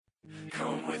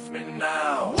Come with me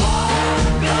now.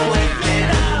 Go with me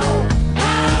now.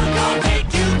 I'm gonna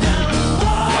take you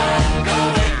down.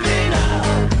 Go with me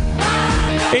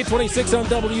now. 8:26 on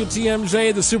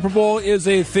WTMJ. The Super Bowl is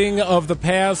a thing of the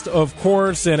past, of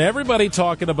course, and everybody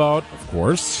talking about, of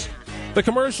course, the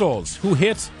commercials. Who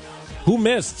hit, who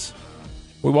missed.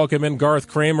 We welcome in Garth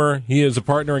Cramer. He is a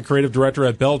partner and creative director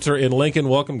at Boelter Lincoln.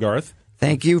 Welcome, Garth.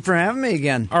 Thank you for having me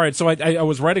again. All right, so I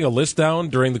was writing a list down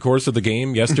during the course of the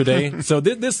game yesterday. So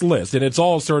this list, and it's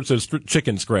all sorts of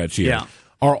chicken scratch here,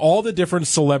 are all the different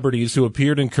celebrities who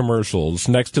appeared in commercials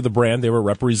next to the brand they were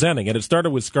representing. And it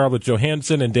started with Scarlett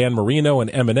Johansson and Dan Marino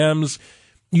and M&M's.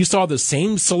 You saw the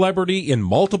same celebrity in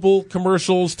multiple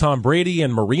commercials. Tom Brady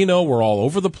and Marino were all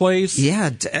over the place. Yeah,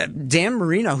 Dan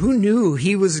Marino, who knew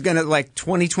he was going to,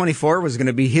 2024 was going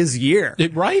to be his year?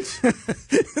 Right?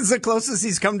 It's the closest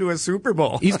he's come to a Super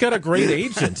Bowl. He's got a great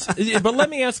agent. But let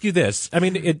me ask you this. I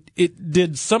mean,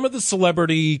 did some of the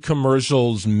celebrity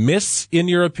commercials miss, in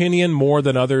your opinion, more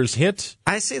than others hit?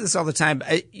 I say this all the time.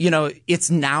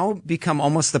 It's now become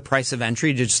almost the price of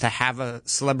entry just to have a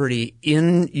celebrity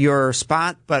in your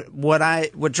spot. But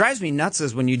what drives me nuts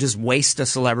is when you just waste a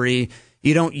celebrity,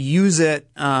 you don't use it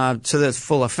to the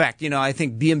full effect. I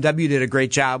think BMW did a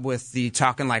great job with the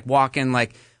talking like walking,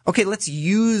 okay, let's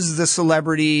use the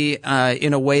celebrity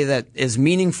in a way that is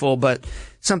meaningful, but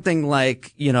something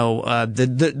like,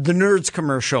 the Nerds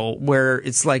commercial where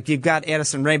it's like you've got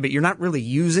Addison Rae, but you're not really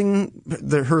using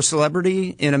her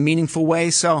celebrity in a meaningful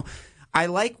way. So I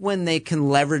like when they can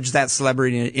leverage that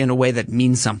celebrity in a way that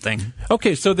means something.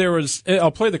 Okay, so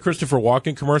I'll play the Christopher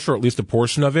Walken commercial, or at least a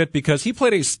portion of it, because he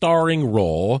played a starring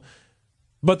role,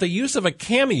 but the use of a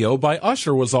cameo by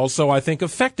Usher was also, I think,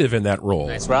 effective in that role.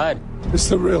 Nice ride. It's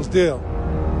the real deal.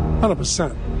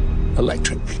 100%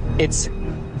 electric. It's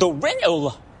the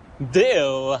real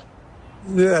deal.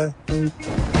 Yeah.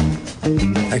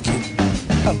 Thank you.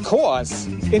 Of course.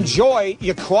 Enjoy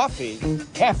your coffee.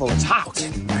 Careful, it's hot.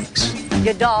 Thanks.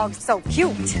 Your dog's so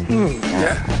cute.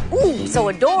 Yeah. Ooh, so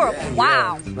adorable. Yeah,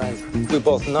 wow. Right. We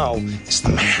both know it's the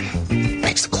man.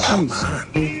 Makes the clothes.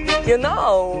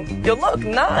 You look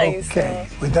nice. Okay.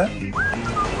 We done?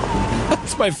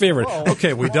 That's my favorite.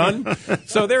 Okay, we done?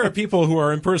 So there are people who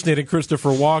are impersonating Christopher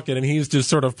Walken, and he's just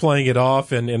sort of playing it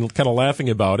off and kind of laughing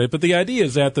about it. But the idea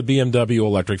is that the BMW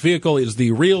electric vehicle is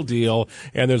the real deal,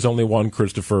 and there's only one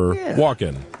Christopher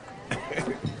Walken.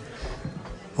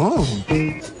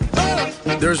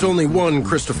 There's only one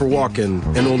Christopher Walken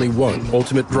and only one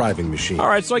ultimate driving machine. All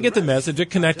right, so I get the message. It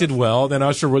connected well. Then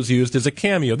Usher was used as a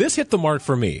cameo. This hit the mark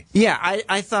for me. Yeah,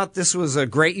 I thought this was a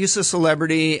great use of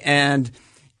celebrity. And,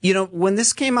 when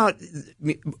this came out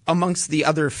amongst the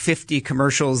other 50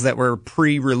 commercials that were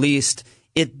pre-released,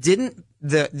 it didn't,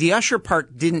 the Usher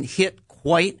part didn't hit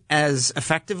quite as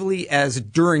effectively as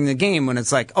during the game when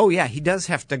it's like, oh yeah, he does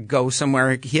have to go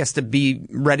somewhere. He has to be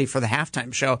ready for the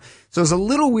halftime show. So it was a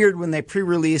little weird when they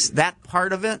pre-released that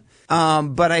part of it.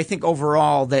 But I think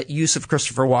overall that use of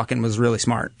Christopher Walken was really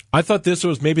smart. I thought this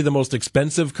was maybe the most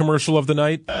expensive commercial of the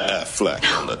night. Fleck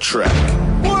on the track.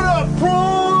 What up,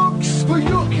 Bronx? For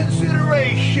your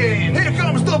consideration, here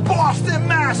comes the Boston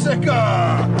Massacre.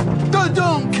 The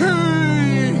Dumb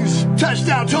Kings.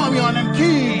 Touchdown Tommy on them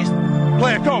keys.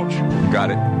 Player coach.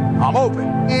 Got it. I'm open.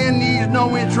 And needs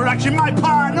no introduction, my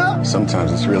partner.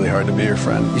 Sometimes it's really hard to be your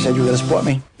friend. You said you were going to support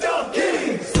me?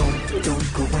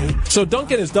 So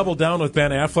Duncan has doubled down with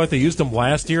Ben Affleck. They used him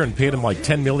last year and paid him like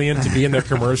 $10 million to be in their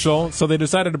commercial. So they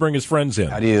decided to bring his friends in.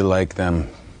 How do you like them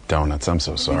donuts? I'm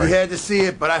so sorry. You had to see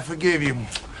it, but I forgive you.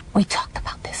 We talked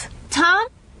about this. Tom,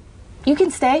 you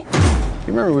can stay. You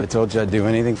remember when I told you I'd do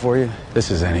anything for you? This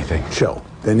is anything. Chill.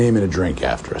 They're naming a drink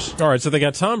after us. All right, so they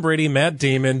got Tom Brady, Matt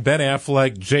Damon, Ben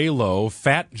Affleck, J-Lo,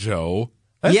 Fat Joe.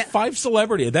 That's 5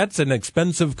 celebrity. That's an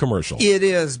expensive commercial. It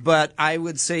is, but I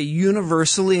would say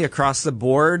universally across the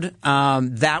board,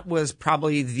 that was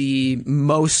probably the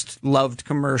most loved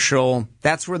commercial.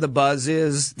 That's where the buzz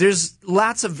is. There's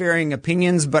lots of varying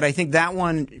opinions, but I think that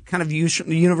one kind of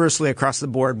universally across the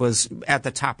board was at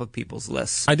the top of people's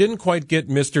lists. I didn't quite get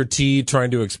Mr. T trying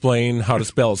to explain how to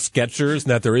spell Skechers and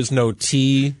that there is no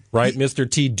T, right? Mr.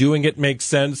 T doing it makes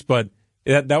sense, but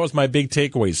that was my big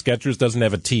takeaway. Skechers doesn't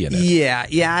have a T in it.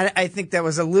 Yeah. I think that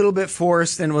was a little bit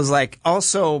forced and was like,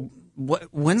 also,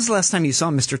 when's the last time you saw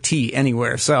Mr. T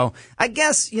anywhere? So I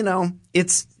guess, you're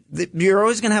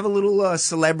always going to have a little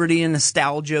celebrity and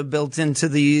nostalgia built into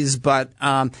these, but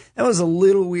that was a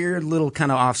little weird, little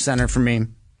kind of off-center for me.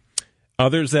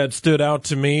 Others that stood out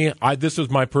to me, this was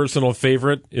my personal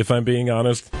favorite, if I'm being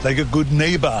honest. Like a good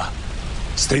neighbor,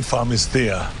 State Farm is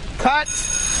there. Cut.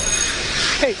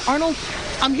 Hey, Arnold,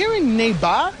 I'm hearing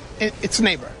neighbor. It's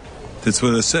neighbor. That's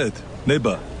what I said.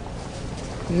 Neighbor.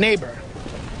 Neighbor.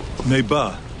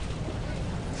 Neighbor.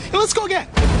 Hey, let's go again.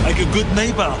 Like a good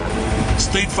neighbor.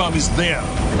 State Farm is there.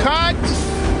 Cut.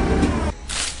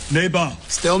 Neighbor.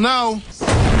 Still no.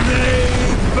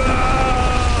 Neighbor!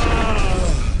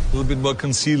 A little bit more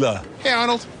concealer. Hey,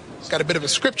 Arnold. Got a bit of a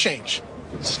script change.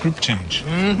 Script change.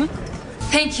 Mm-hmm.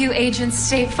 Thank you, Agent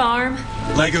State Farm.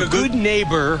 Like a good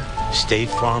neighbor, State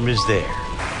Farm is there.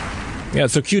 Yeah,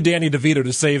 so cue Danny DeVito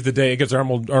to save the day because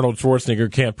Arnold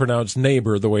Schwarzenegger can't pronounce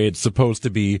neighbor the way it's supposed to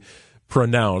be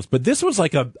pronounced. But this was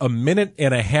like a minute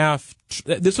and a half.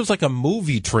 This was like a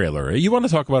movie trailer. You want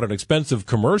to talk about an expensive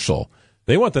commercial.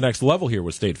 They went the next level here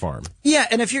with State Farm. Yeah,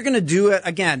 and if you're going to do it,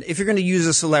 again, if you're going to use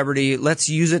a celebrity, let's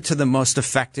use it to the most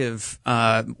effective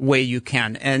way you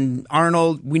can. And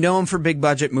Arnold, we know him for big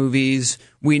budget movies.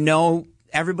 We know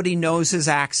everybody knows his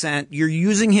accent. You're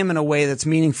using him in a way that's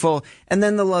meaningful. And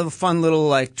then the fun little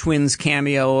like twins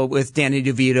cameo with Danny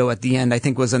DeVito at the end, I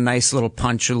think was a nice little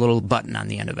punch, a little button on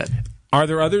the end of it. Are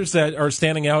there others that are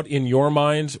standing out in your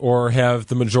mind, or have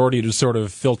the majority just sort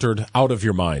of filtered out of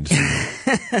your mind?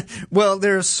 Well,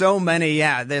 there's so many,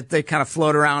 yeah, that they kind of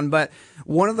float around. But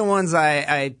one of the ones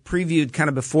I previewed kind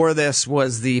of before this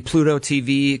was the Pluto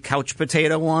TV couch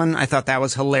potato one. I thought that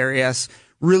was hilarious.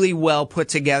 Really well put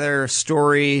together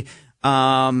story.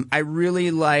 I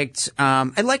really liked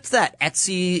that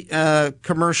Etsy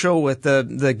commercial with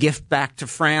the gift back to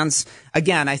France.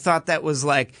 Again, I thought that was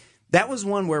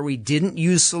one where we didn't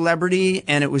use celebrity,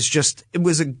 and it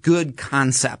was a good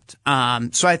concept.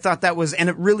 So I thought that was, and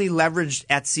it really leveraged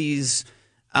Etsy's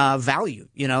value.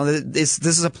 You know, this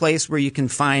is a place where you can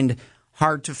find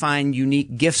hard to find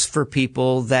unique gifts for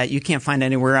people that you can't find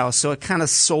anywhere else. So it kind of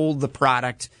sold the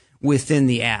product within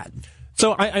the ad.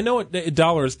 So I know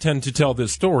dollars tend to tell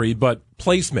this story, but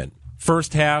placement,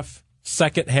 first half,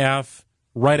 second half,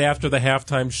 right after the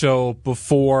halftime show,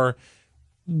 before.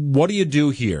 What do you do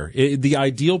here? The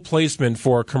ideal placement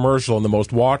for a commercial in the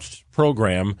most watched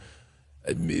program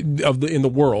in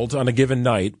the world on a given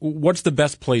night, what's the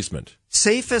best placement?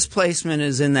 Safest placement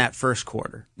is in that first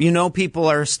quarter. You know, people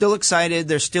are still excited.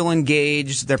 They're still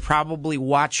engaged. They're probably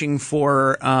watching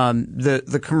for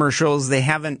the commercials. They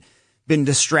haven't been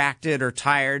distracted or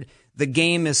tired. The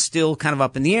game is still kind of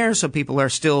up in the air, so people are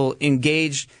still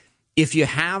engaged. If you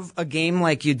have a game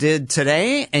like you did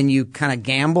today and you kind of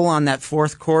gamble on that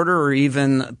fourth quarter or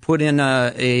even put in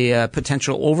a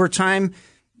potential overtime,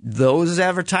 those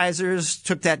advertisers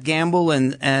took that gamble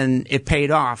and it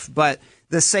paid off. But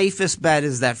the safest bet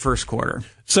is that first quarter.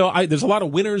 So there's a lot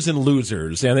of winners and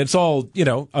losers, and it's all,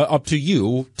 up to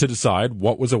you to decide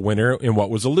what was a winner and what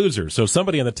was a loser. So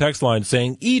somebody on the text line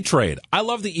saying E-Trade. I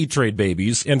love the E-Trade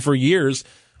babies, and for years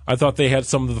I thought they had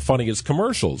some of the funniest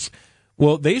commercials.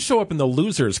 Well, they show up in the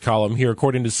losers column here,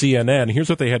 according to CNN. Here's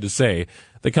what they had to say.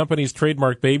 The company's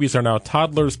trademark babies are now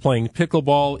toddlers playing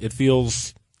pickleball. It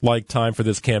feels like time for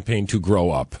this campaign to grow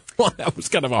up. Well, that was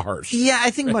kind of a harsh. Yeah, I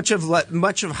think much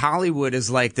of Hollywood is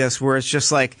like this, where it's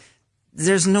just like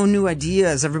there's no new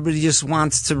ideas. Everybody just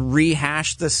wants to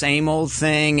rehash the same old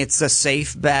thing. It's a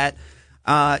safe bet.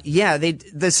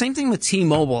 The same thing with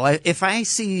T-Mobile. If I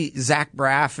see Zach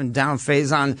Braff and Don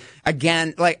Faison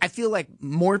again, I feel like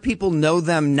more people know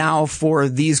them now for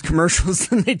these commercials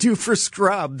than they do for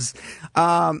Scrubs.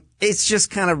 It's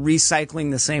just kind of recycling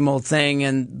the same old thing,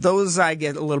 and those I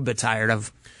get a little bit tired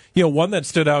of. One that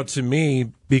stood out to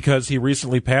me because he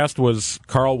recently passed was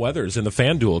Carl Weathers in the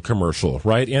FanDuel commercial,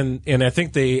 right? And I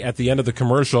think they, at the end of the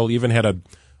commercial, even had a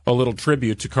little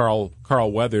tribute to Carl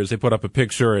Weathers. They put up a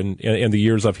picture in the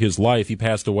years of his life. He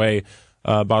passed away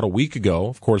about a week ago,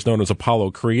 of course, known as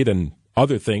Apollo Creed and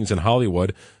other things in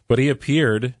Hollywood. But he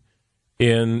appeared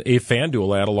in a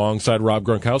FanDuel ad alongside Rob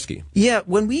Gronkowski. Yeah,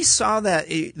 when we saw that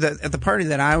at the party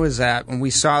that I was at, when we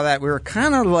saw that, we were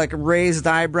kind of like raised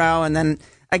eyebrow. And then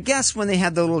I guess when they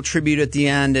had the little tribute at the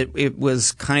end, it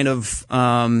was kind of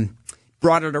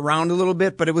brought it around a little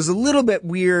bit, but it was a little bit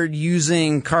weird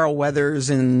using Carl Weathers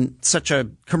in such a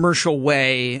commercial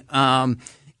way,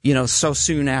 so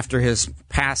soon after his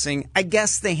passing. I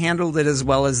guess they handled it as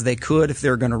well as they could if they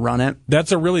were going to run it.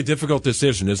 That's a really difficult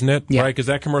decision, isn't it? Yeah. Right? Because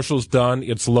that commercial's done,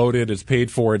 it's loaded, it's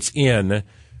paid for, it's in,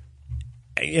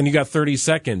 and you got 30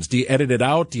 seconds. Do you edit it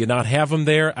out? Do you not have them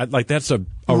there? That's a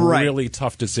right. really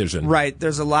tough decision. Right.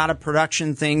 There's a lot of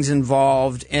production things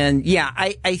involved. And yeah,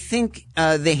 I think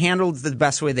they handled the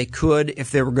best way they could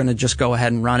if they were going to just go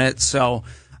ahead and run it. So,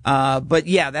 but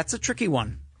yeah, that's a tricky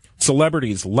one.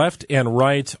 Celebrities left and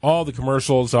right. All the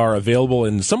commercials are available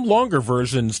in some longer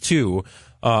versions too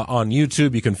on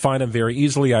YouTube. You can find them very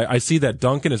easily. I see that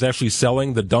Duncan is actually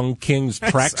selling the Dunk Kings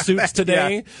tracksuits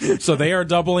today. Yeah. So they are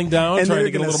doubling down, and trying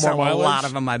to get a little more mileage. A lot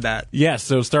of them, I bet. Yes,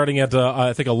 so starting at,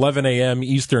 I think, 11 a.m.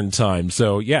 Eastern time.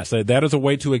 So, yes, that is a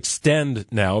way to extend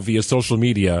now via social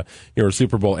media your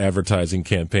Super Bowl advertising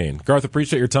campaign. Garth,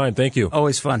 appreciate your time. Thank you.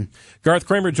 Always fun. Garth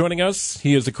Cramer joining us.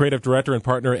 He is the creative director and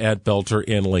partner at Boelter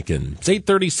Lincoln. It's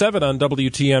 8:37 on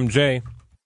WTMJ.